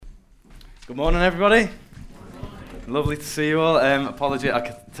Good morning, everybody. Lovely to see you all. Apology, I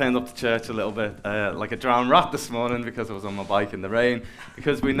turned up to church a little bit like a drowned rat this morning because I was on my bike in the rain,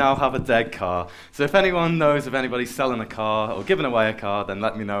 because we now have a dead car. So if anyone knows of anybody selling a car or giving away a car, then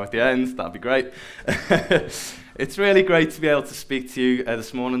let me know at the end. That'd be great. It's really great to be able to speak to you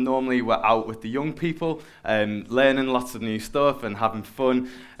this morning. Normally we're out with the young people, learning lots of new stuff and having fun.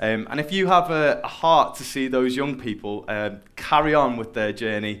 And if you have a heart to see those young people carry on with their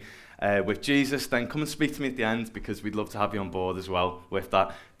journey with Jesus, then come and speak to me at the end, because we'd love to have you on board as well with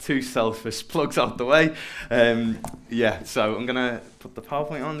that. Two selfish plugs out the way. So I'm going to put the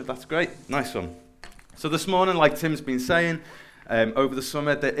PowerPoint on, if that's great. Nice one. So this morning, like Tim's been saying, over the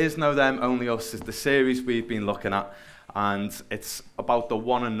summer, There Is No Them, Only Us is the series we've been looking at. And it's about the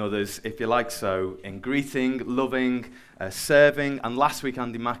one another's, if you like so, in greeting, loving, serving. And last week,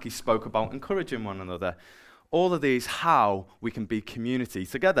 Andy Mackey spoke about encouraging one another. All of these, how we can be community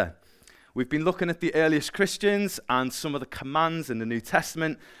together. We've been looking at the earliest Christians and some of the commands in the New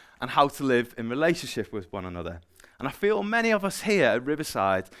Testament and how to live in relationship with one another. And I feel many of us here at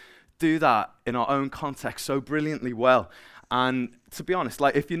Riverside do that in our own context so brilliantly well. And to be honest,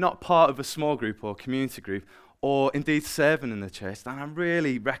 like if you're not part of a small group or community group, or indeed serving in the church, then I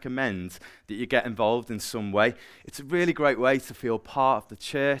really recommend that you get involved in some way. It's a really great way to feel part of the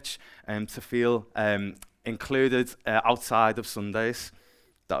church and to feel included outside of Sundays.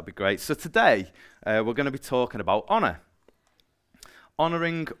 That would be great. So today, we're going to be talking about honour.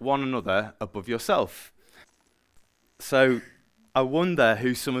 Honouring one another above yourself. So I wonder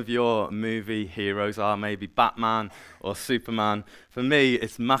who some of your movie heroes are, maybe Batman or Superman. For me,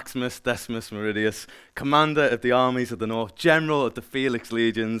 it's Maximus Decimus Meridius, commander of the armies of the North, general of the Felix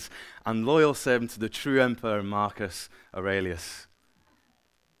legions, and loyal servant to the true emperor Marcus Aurelius.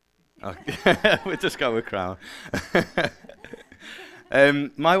 Okay. We'll just go with Crown.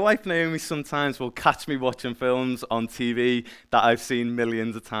 My wife Naomi sometimes will catch me watching films on TV that I've seen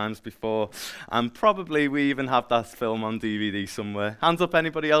millions of times before, and probably we even have that film on DVD somewhere. Hands up,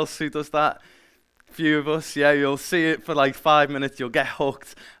 anybody else who does that? Few of us, yeah, you'll see it for like 5 minutes, you'll get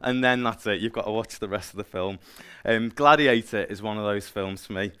hooked, and then that's it, you've got to watch the rest of the film. Gladiator is one of those films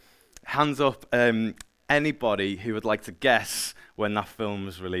for me. Hands up, anybody who would like to guess when that film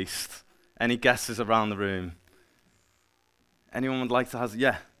was released? Any guesses around the room? Anyone would like to have,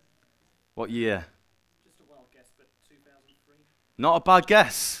 yeah. What year? Just a wild guess, but 2003. Not a bad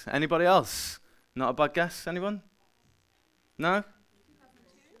guess. Anybody else? Not a bad guess. Anyone? No?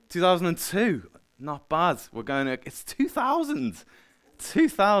 2002. Not bad. It's 2000.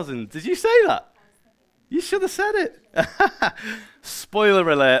 2000. Did you say that? You should have said it. Spoiler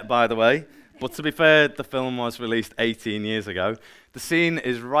alert, by the way. But to be fair, the film was released 18 years ago. The scene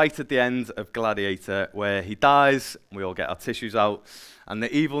is right at the end of Gladiator, where he dies, we all get our tissues out, and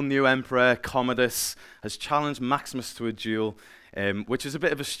the evil new emperor, Commodus, has challenged Maximus to a duel, which is a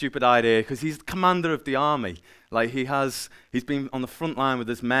bit of a stupid idea, because he's the commander of the army. Like, he's been on the front line with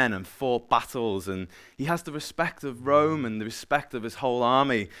his men and fought battles, and he has the respect of Rome and the respect of his whole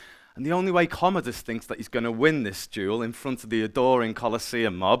army. And the only way Commodus thinks that he's going to win this duel in front of the adoring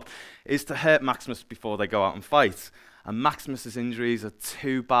Colosseum mob is to hurt Maximus before they go out and fight. And Maximus's injuries are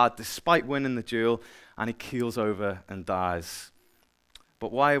too bad despite winning the duel, and he keels over and dies.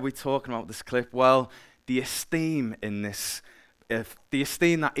 But why are we talking about this clip? Well, the esteem in this, the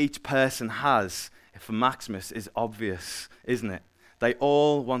esteem that each person has for Maximus is obvious, isn't it? They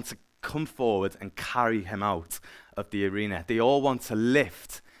all want to come forward and carry him out of the arena. They all want to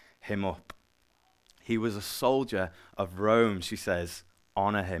lift him up. He was a soldier of Rome, she says.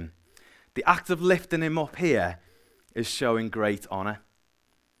 Honor him. The act of lifting him up here is showing great honor.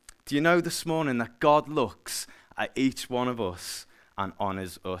 Do you know this morning that God looks at each one of us and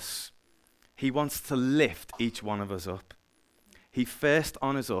honors us? He wants to lift each one of us up. He first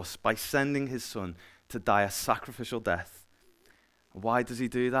honors us by sending his son to die a sacrificial death. Why does he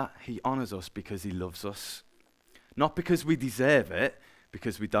do that? He honors us because he loves us. Not because we deserve it,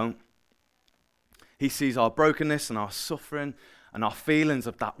 because we don't. He sees our brokenness and our suffering and our feelings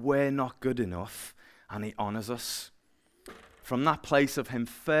of that we're not good enough, and he honors us. From that place of him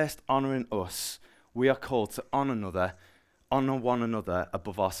first honoring us, we are called to honor one another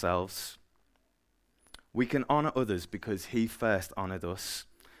above ourselves. We can honor others because he first honored us.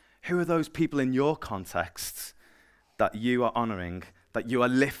 Who are those people in your context that you are honoring, that you are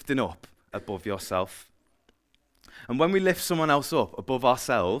lifting up above yourself? And when we lift someone else up above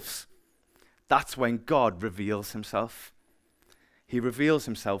ourselves, that's when God reveals himself. He reveals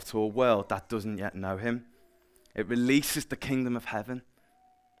himself to a world that doesn't yet know him. It releases the kingdom of heaven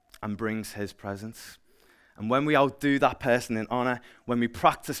and brings his presence. And when we outdo that person in honor, when we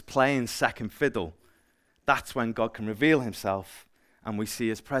practice playing second fiddle, that's when God can reveal himself and we see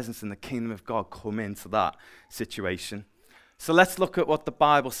his presence in the kingdom of God come into that situation. So let's look at what the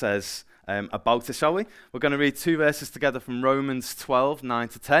Bible says about it, shall we? We're going to read 2 verses together from Romans 12, 9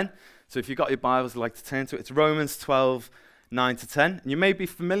 to 10. So if you've got your Bibles, I'd like to turn to it. It's Romans 12, 9 to 10. And you may be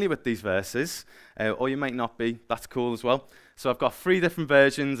familiar with these verses, or you might not be. That's cool as well. So I've got 3 different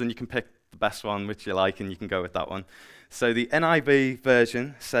versions, and you can pick the best one, which you like, and you can go with that one. So the NIV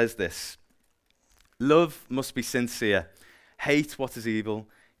version says this: Love must be sincere. Hate what is evil.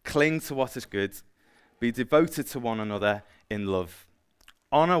 Cling to what is good. Be devoted to one another in love.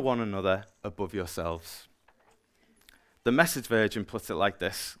 Honor one another above yourselves. The Message version puts it like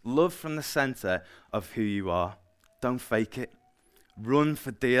this: love from the center of who you are. Don't fake it. Run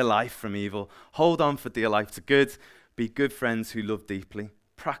for dear life from evil. Hold on for dear life to good. Be good friends who love deeply.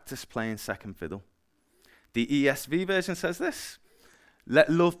 Practice playing second fiddle. The ESV version says this: let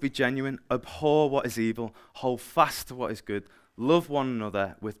love be genuine. Abhor what is evil. Hold fast to what is good. Love one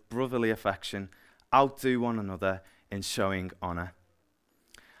another with brotherly affection. Outdo one another in showing honor.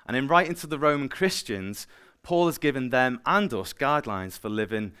 And in writing to the Roman Christians, Paul has given them and us guidelines for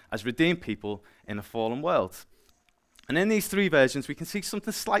living as redeemed people in a fallen world. And in these 3 versions, we can see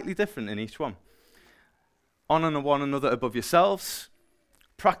something slightly different in each one. Honor one another above yourselves,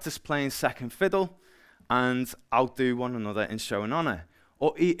 practice playing second fiddle, and outdo one another in showing honor.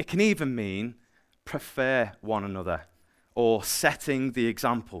 Or it can even mean prefer one another, or setting the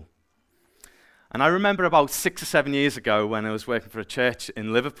example. And I remember about 6 or 7 years ago when I was working for a church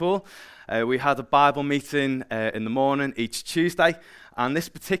in Liverpool, we had a Bible meeting in the morning each Tuesday. And this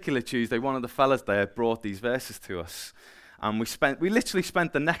particular Tuesday, one of the fellas there brought these verses to us. And we literally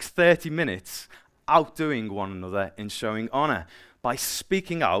spent the next 30 minutes outdoing one another in showing honor by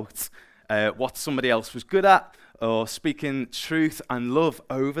speaking out what somebody else was good at, or speaking truth and love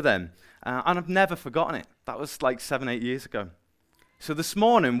over them. And I've never forgotten it. That was like 7, 8 years ago. So this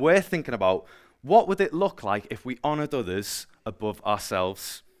morning, we're thinking about, what would it look like if we honored others above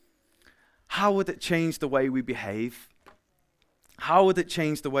ourselves? How would it change the way we behave? How would it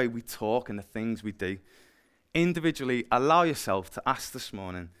change the way we talk and the things we do? Individually, allow yourself to ask this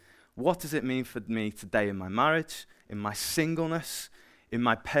morning, what does it mean for me today in my marriage, in my singleness, in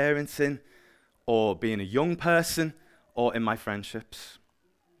my parenting, or being a young person, or in my friendships?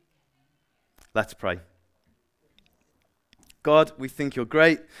 Let's pray. God, we think you're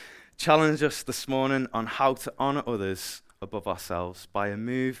great. Challenge us this morning on how to honor others above ourselves. By a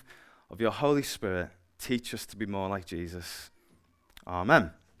move of your Holy Spirit, teach us to be more like Jesus. Amen.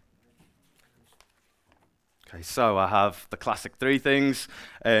 Okay, so I have the classic 3 things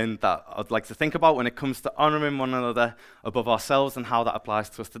that I'd like to think about when it comes to honoring one another above ourselves and how that applies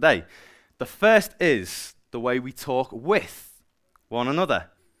to us today. The first is the way we talk with one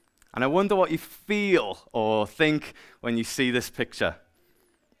another. And I wonder what you feel or think when you see this picture.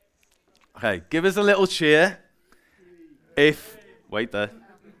 Okay, give us a little cheer if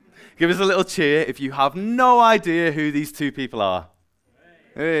give us a little cheer if you have no idea who these 2 people are.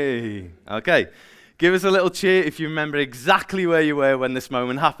 Hey, okay. Give us a little cheer if you remember exactly where you were when this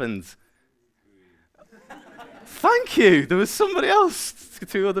moment happened. Thank you. There was somebody else,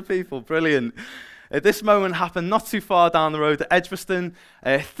 2 other people. Brilliant. This moment happened not too far down the road at Edgbaston,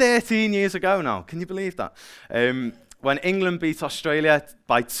 13 years ago now. Can you believe that? When England beat Australia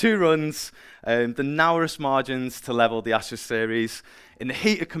by 2 runs, the narrowest margins to level the Ashes series. In the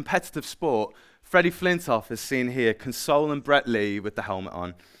heat of competitive sport, Freddie Flintoff is seen here consoling Brett Lee with the helmet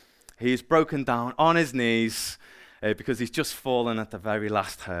on. He's broken down on his knees because he's just fallen at the very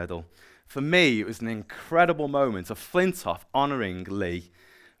last hurdle. For me, it was an incredible moment of Flintoff honouring Lee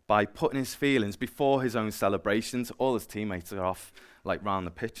by putting his feelings before his own celebrations. All his teammates are off, like round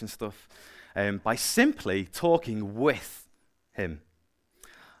the pitch and stuff. By simply talking with him.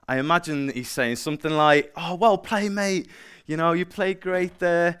 I imagine he's saying something like, "Oh, well played, mate. You know, you played great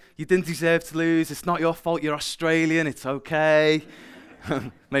there. You didn't deserve to lose. It's not your fault. You're Australian. It's okay."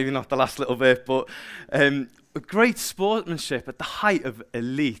 Maybe not the last little bit, but great sportsmanship at the height of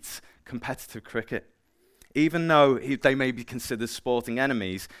elite competitive cricket. Even though they may be considered sporting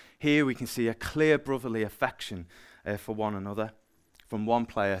enemies, here we can see a clear brotherly affection for one another, from one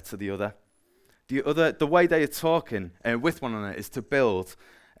player to the other. The way they are talking with one another is to build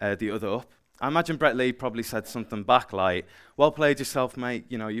the other up. I imagine Brett Lee probably said something back like, "Well played yourself, mate.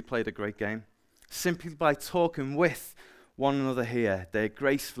 You know, you played a great game." Simply by talking with one another here, they're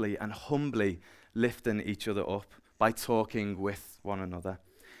gracefully and humbly lifting each other up by talking with one another.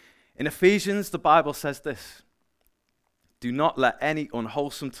 In Ephesians, the Bible says this: "Do not let any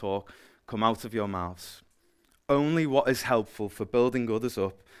unwholesome talk come out of your mouths, only what is helpful for building others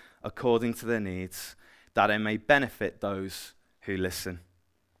up according to their needs, that it may benefit those who listen.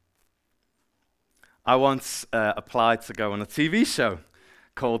 I once applied to go on a TV show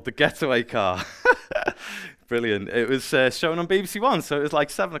called The Getaway Car. Brilliant. It was shown on BBC One, so it was like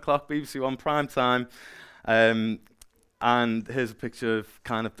 7 o'clock, BBC One prime time. And here's a picture of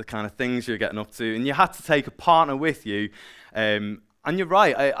the kind of things you're getting up to. And you had to take a partner with you. And you're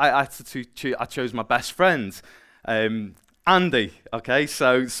right, I chose my best friend, Andy. Okay,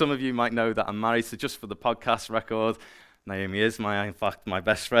 so some of you might know that I'm married, so just for the podcast record, Naomi is in fact, my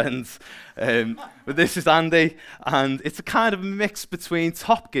best friend. But this is Andy, and it's a kind of mix between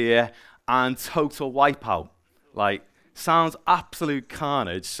Top Gear and Total Wipeout. Like, sounds absolute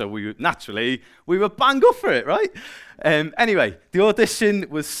carnage, so we were bang up for it, right? Anyway, the audition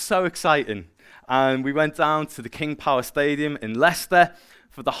was so exciting, and we went down to the King Power Stadium in Leicester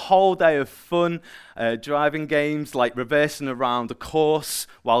for the whole day of fun, driving games like reversing around the course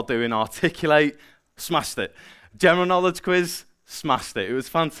while doing Articulate. Smashed it. General knowledge quiz, smashed it. It was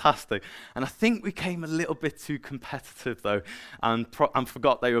fantastic. And I think we came a little bit too competitive, though, and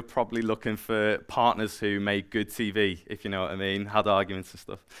forgot they were probably looking for partners who made good TV, if you know what I mean, had arguments and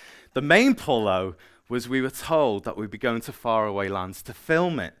stuff. The main pull, though, was we were told that we'd be going to faraway lands to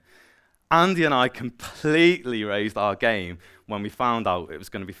film it. Andy and I completely raised our game when we found out it was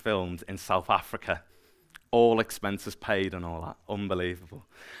going to be filmed in South Africa. All expenses paid and all that. Unbelievable.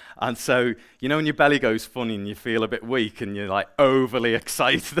 And so, you know when your belly goes funny and you feel a bit weak and you're like overly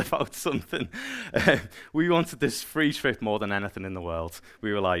excited about something? We wanted this free trip more than anything in the world.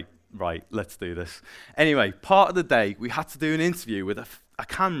 We were like, right, let's do this. Anyway, part of the day, we had to do an interview with a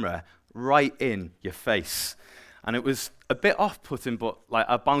camera right in your face. And it was a bit off-putting, but like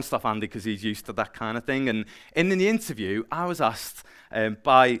I bounced off Andy because he's used to that kind of thing. And in the interview, I was asked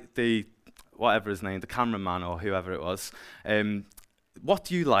by whatever his name, the cameraman or whoever it was, what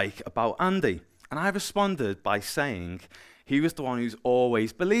do you like about Andy? And I responded by saying he was the one who's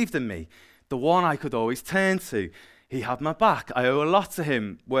always believed in me, the one I could always turn to. He had my back. I owe a lot to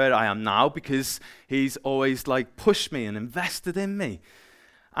him where I am now because he's always like pushed me and invested in me.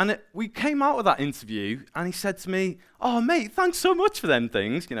 And we came out of that interview, and he said to me, "Oh, mate, thanks so much for them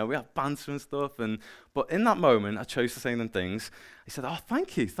things." You know, we had banter and stuff. But in that moment, I chose to say them things. He said, "Oh,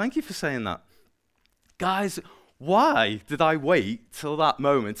 thank you for saying that." Guys, why did I wait till that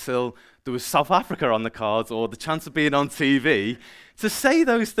moment, till there was South Africa on the cards or the chance of being on TV, to say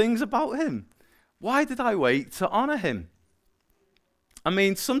those things about him? Why did I wait to honor him? I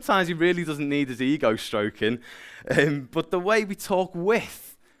mean, sometimes he really doesn't need his ego stroking, but the way we talk with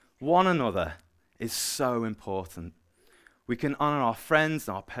one another is so important. We can honor our friends,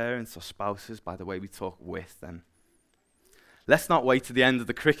 our parents, our spouses by the way we talk with them. Let's not wait to the end of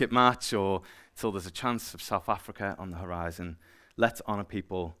the cricket match or till there's a chance of South Africa on the horizon. Let's honor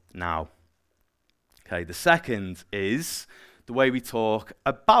people now. Okay, the second is the way we talk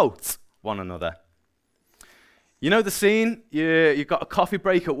about one another. You know the scene? You've got a coffee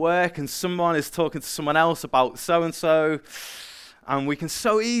break at work and someone is talking to someone else about so-and-so, and we can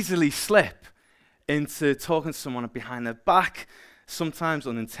so easily slip into talking to someone behind their back, sometimes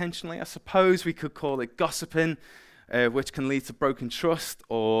unintentionally. I suppose we could call it gossiping, which can lead to broken trust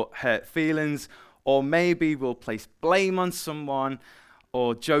or hurt feelings, or maybe we'll place blame on someone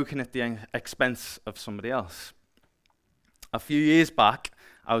or joking at the expense of somebody else. A few years back,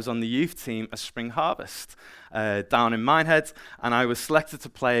 I was on the youth team at Spring Harvest down in Minehead, and I was selected to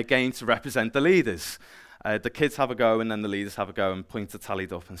play a game to represent the leaders. The kids have a go, and then the leaders have a go, and points are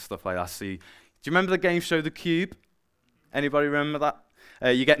tallied up and stuff like that. So do you remember the game show The Cube? Anybody remember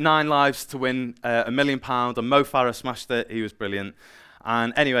that? You get 9 lives to win £1 million, and Mo Farah smashed it. He was brilliant.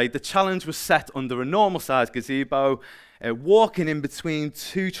 And anyway, the challenge was set under a normal-sized gazebo, walking in between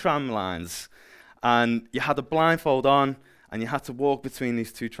 2 tram lines. And you had a blindfold on, and you had to walk between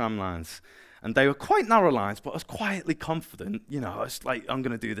these 2 tram lines. And they were quite narrow lines, but I was quietly confident. You know, I was like, I'm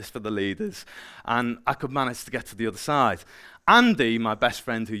going to do this for the leaders. And I could manage to get to the other side. Andy, my best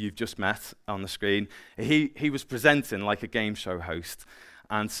friend who you've just met on the screen, he was presenting like a game show host.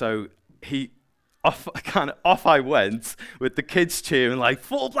 And so off I went with the kids cheering like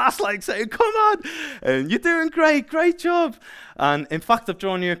full blast, like saying, "Come on, and you're doing great job." And in fact, I've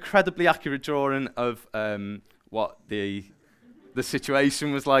drawn you an incredibly accurate drawing of what the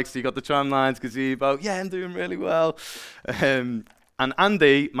situation was like. So you got the tram lines, gazebo. Yeah, I'm doing really well. And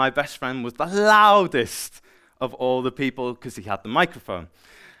Andy, my best friend, was the loudest of all the people because he had the microphone.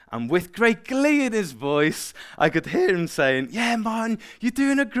 And with great glee in his voice, I could hear him saying, "Yeah, Martin, you're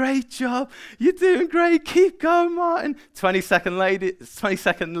doing a great job. You're doing great. Keep going, Martin." 20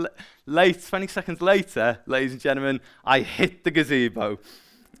 seconds 20 seconds later, ladies and gentlemen, I hit the gazebo.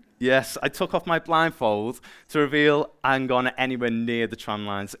 Yes, I took off my blindfold to reveal I hadn't gone anywhere near the tram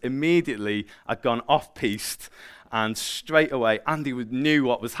lines. Immediately, I'd gone off-piste, and straight away, Andy knew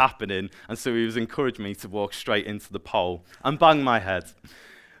what was happening, and so he was encouraging me to walk straight into the pole and bang my head.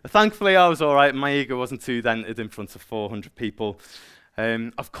 Thankfully, I was all right. My ego wasn't too dented in front of 400 people.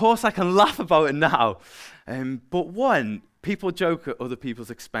 Of course, I can laugh about it now, but when people joke at other people's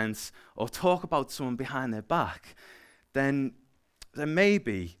expense or talk about someone behind their back, then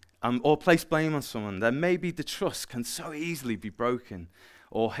maybe, or place blame on someone, then maybe the trust can so easily be broken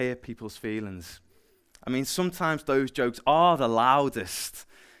or hurt people's feelings. I mean, sometimes those jokes are the loudest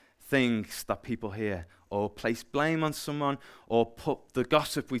things that people hear, or place blame on someone, or put the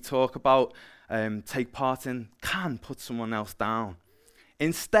gossip we talk about, take part in, can put someone else down.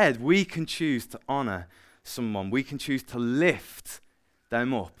 Instead, we can choose to honor someone. We can choose to lift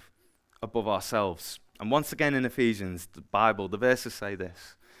them up above ourselves. And once again in Ephesians, the Bible, the verses say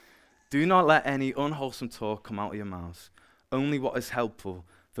this: do not let any unwholesome talk come out of your mouths, only what is helpful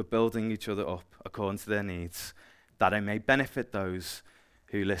for building each other up according to their needs, that it may benefit those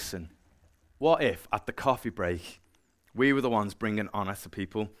who listen. What if at the coffee break we were the ones bringing honor to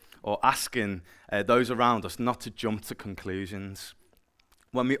people, or asking those around us not to jump to conclusions?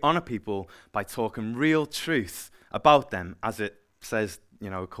 When we honor people by talking real truth about them, as it says,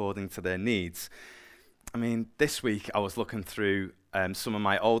 according to their needs. I mean, this week I was looking through some of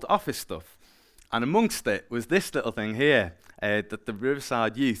my old office stuff, and amongst it was this little thing here that the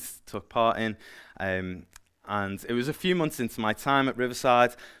Riverside youth took part in. And it was a few months into my time at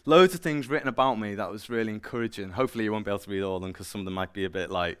Riverside. Loads of things written about me that was really encouraging. Hopefully you won't be able to read all of them because some of them might be a bit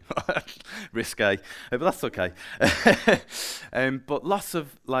risque, but that's okay. But lots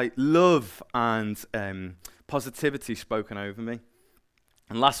of love and positivity spoken over me.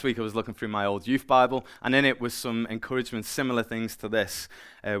 And last week I was looking through my old youth Bible, and in it was some encouragement, similar things to this.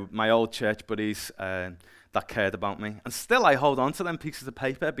 My old church buddies that cared about me. And still I hold on to them pieces of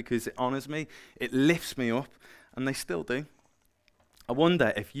paper because it honors me, it lifts me up, and they still do. I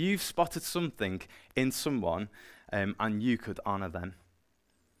wonder if you've spotted something in someone and you could honor them.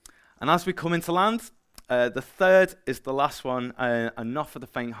 And as we come into land, the third is the last one, and not for the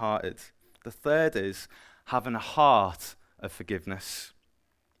faint-hearted. The third is having a heart of forgiveness.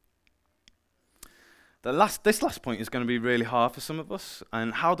 This last point is going to be really hard for some of us.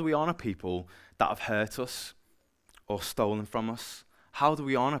 And how do we honor people that have hurt us or stolen from us? How do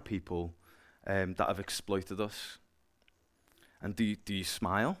we honor people that have exploited us? And do you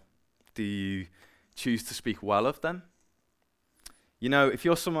smile? Do you choose to speak well of them? If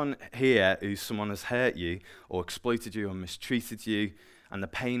you're someone here someone has hurt you or exploited you or mistreated you, and the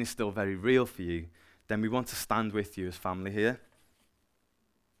pain is still very real for you, then we want to stand with you as family here.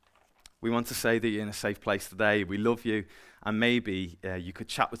 We want to say that you're in a safe place today. We love you. And maybe you could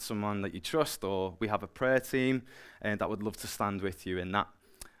chat with someone that you trust, or we have a prayer team that would love to stand with you in that.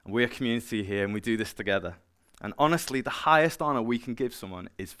 And we're a community here, and we do this together. And honestly, the highest honor we can give someone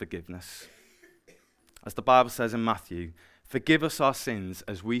is forgiveness. As the Bible says in Matthew, forgive us our sins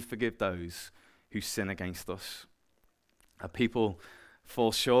as we forgive those who sin against us. People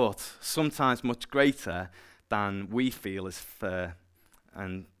fall short, sometimes much greater than we feel is fair,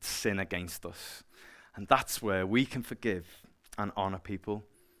 and sin against us. And that's where we can forgive and honor people.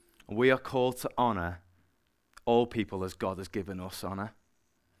 We are called to honor all people as God has given us honor.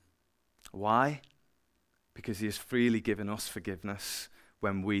 Why? Because he has freely given us forgiveness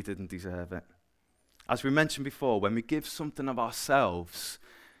when we didn't deserve it. As we mentioned before, when we give something of ourselves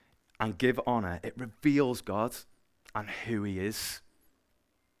and give honor, it reveals God and who he is.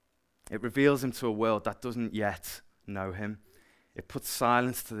 It reveals him to a world that doesn't yet know him. It puts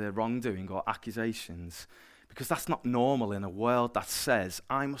silence to their wrongdoing or accusations, because that's not normal in a world that says,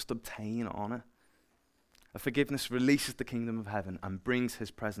 I must obtain honor. A forgiveness releases the kingdom of heaven and brings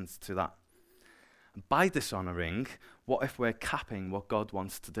his presence to that. And by dishonoring, what if we're capping what God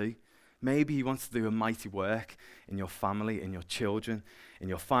wants to do? Maybe he wants to do a mighty work in your family, in your children, in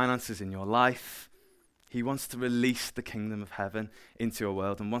your finances, in your life. He wants to release the kingdom of heaven into your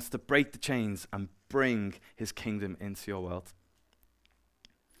world and wants to break the chains and bring his kingdom into your world.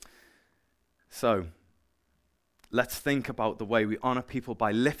 So, let's think about the way we honor people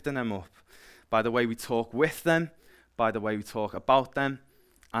by lifting them up, by the way we talk with them, by the way we talk about them,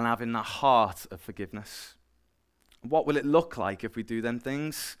 and having that heart of forgiveness. What will it look like if we do them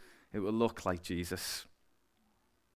things? It will look like Jesus.